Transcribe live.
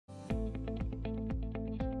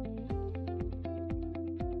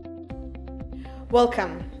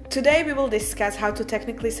Welcome! Today we will discuss how to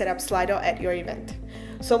technically set up Slido at your event.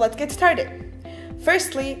 So let's get started.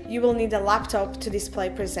 Firstly, you will need a laptop to display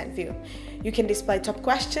present view. You can display top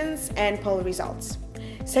questions and poll results.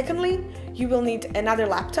 Secondly, you will need another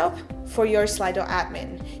laptop for your Slido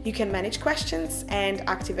admin. You can manage questions and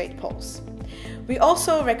activate polls. We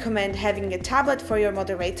also recommend having a tablet for your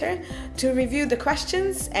moderator to review the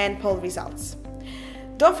questions and poll results.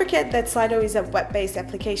 Don't forget that Slido is a web-based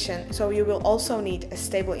application, so you will also need a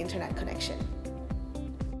stable internet connection.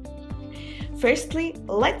 Firstly,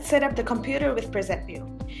 let's set up the computer with Present View.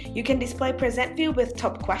 You can display Present View with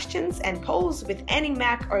top questions and polls with any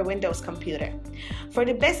Mac or Windows computer. For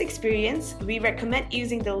the best experience, we recommend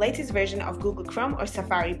using the latest version of Google Chrome or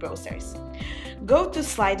Safari browsers. Go to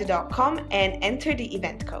slido.com and enter the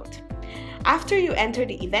event code. After you enter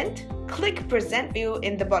the event, click Present View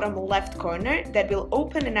in the bottom left corner that will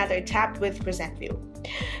open another tab with Present View.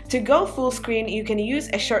 To go full screen, you can use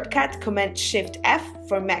a shortcut Command-Shift-F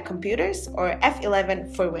for Mac computers or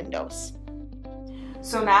F11 for Windows.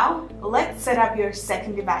 So now, let's set up your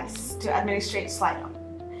second device to administrate Slido.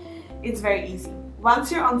 It's very easy.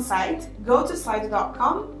 Once you're on site, go to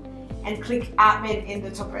slido.com and click Admin in the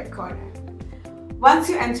top right corner. Once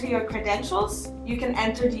you enter your credentials, you can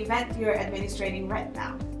enter the event you're administrating right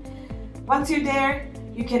now. Once you're there,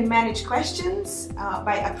 you can manage questions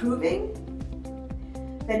by approving.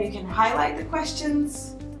 Then you can highlight the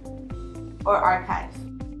questions or archive.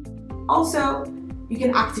 Also, you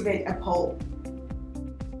can activate a poll.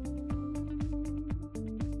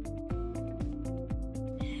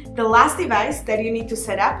 The last device that you need to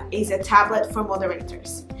set up is a tablet for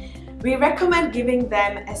moderators. We recommend giving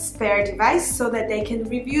them a spare device so that they can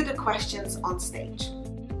review the questions on stage.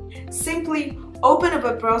 Simply open a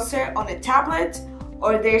web browser on a tablet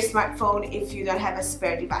or their smartphone if you don't have a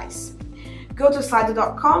spare device. Go to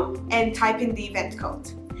slido.com and type in the event code.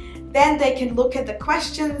 Then they can look at the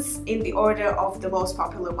questions in the order of the most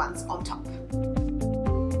popular ones on top.